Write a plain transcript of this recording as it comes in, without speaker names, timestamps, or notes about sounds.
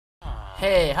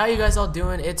Hey, how you guys all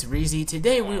doing? It's ReaZi.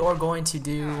 Today we are going to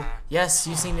do, yes,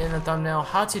 you've seen it in the thumbnail,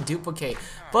 how to duplicate.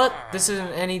 But this isn't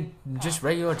any just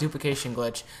regular duplication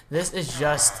glitch. This is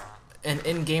just an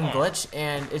in-game glitch,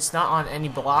 and it's not on any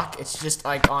block. It's just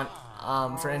like on,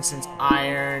 for instance,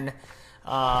 iron,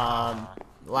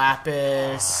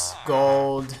 lapis,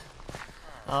 gold,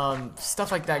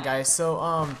 stuff like that, guys.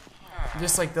 So,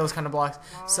 just like those kind of blocks.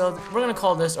 So we're gonna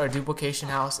call this our duplication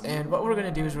house, and what we're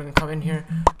gonna do is we're gonna come in here,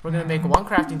 we're gonna make one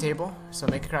crafting table. So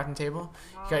make a crafting table.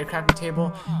 You got your crafting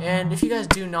table, and if you guys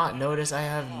do not notice, I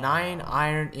have 9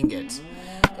 iron ingots,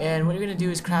 and what you're gonna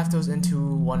do is craft those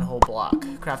into one whole block.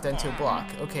 Craft that into a block.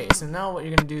 Okay, so now what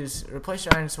you're gonna do is replace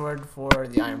your iron sword for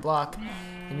the iron block,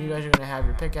 and you guys are gonna have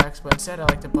your pickaxe, but instead I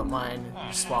like to put mine,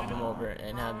 just swap them over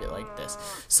and have it like this.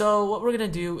 So what we're gonna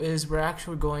do is we're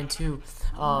actually going to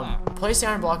place the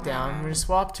iron block down. We're gonna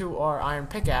swap to our iron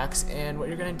pickaxe, and what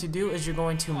you're going to do is you're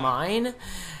going to mine,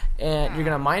 and you're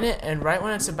gonna mine it, and right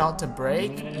when it's about to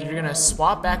break, you're gonna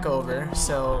swap back over.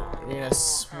 So you're gonna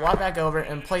swap back over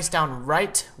and place down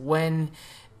right when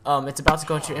it's about to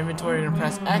go into your inventory. You're gonna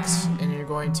press X, and you're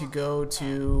going to go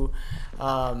to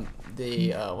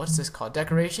what's this called?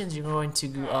 Decorations. You're going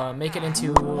to make it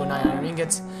into 9 iron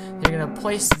ingots. You're gonna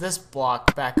place this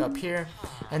block back up here,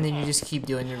 and then you just keep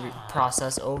doing your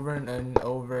process over and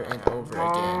over and over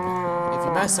again. If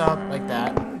you mess up like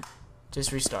that,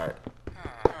 just restart.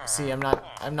 See, I'm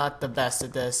not the best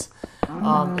at this.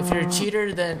 If you're a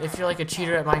cheater, then if you're like a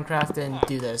cheater at Minecraft, then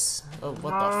do this. Oh,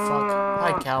 what the fuck?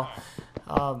 Hi, cow.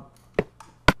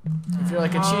 If you're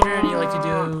like a cheater and you like to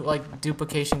do like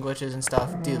duplication glitches and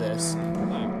stuff, do this.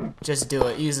 Just do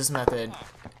it. Use this method.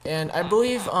 And I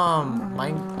believe that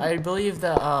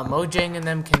Mojang and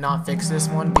them cannot fix this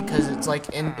one because it's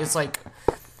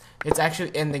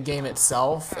actually in the game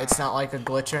itself. It's not like a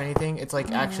glitch or anything. It's like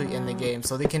actually in the game,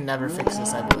 so they can never fix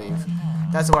this, I believe.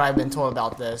 That's what I've been told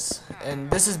about this.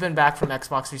 And this has been back from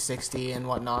Xbox 360 and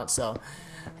whatnot, so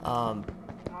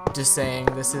just saying,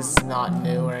 this is not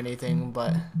new or anything,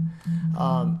 but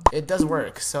it does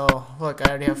work. So look, I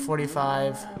already have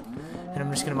 45, and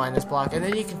I'm just gonna mine this block, and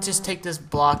then you can just take this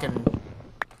block and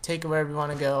take it wherever you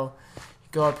want to go.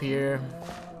 Go up here,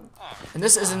 and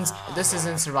this isn't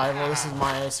survival. This is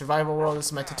my survival world. This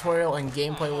is my tutorial and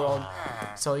gameplay world.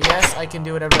 So yes, I can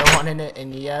do whatever I want in it,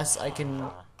 and yes, I can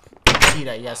cheat,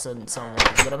 I guess, in some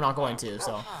ways, but I'm not going to.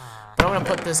 So. But I'm going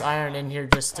to put this iron in here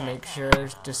just to make sure,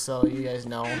 just so you guys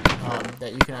know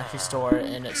that you can actually store it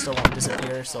and it still won't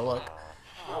disappear. So look,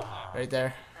 right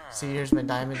there. See, here's my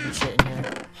diamond and shit in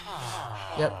here.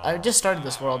 Yep, I just started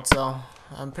this world, so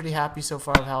I'm pretty happy so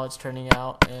far of how it's turning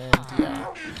out. And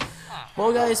yeah.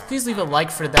 Well, guys, please leave a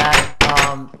like for that,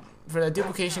 for the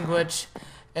duplication glitch.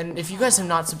 And if you guys have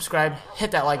not subscribed, hit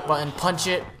that like button, punch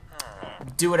it,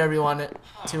 do whatever you want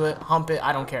to it, hump it,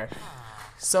 I don't care.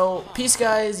 So, peace,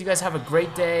 guys. You guys have a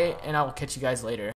great day, and I will catch you guys later.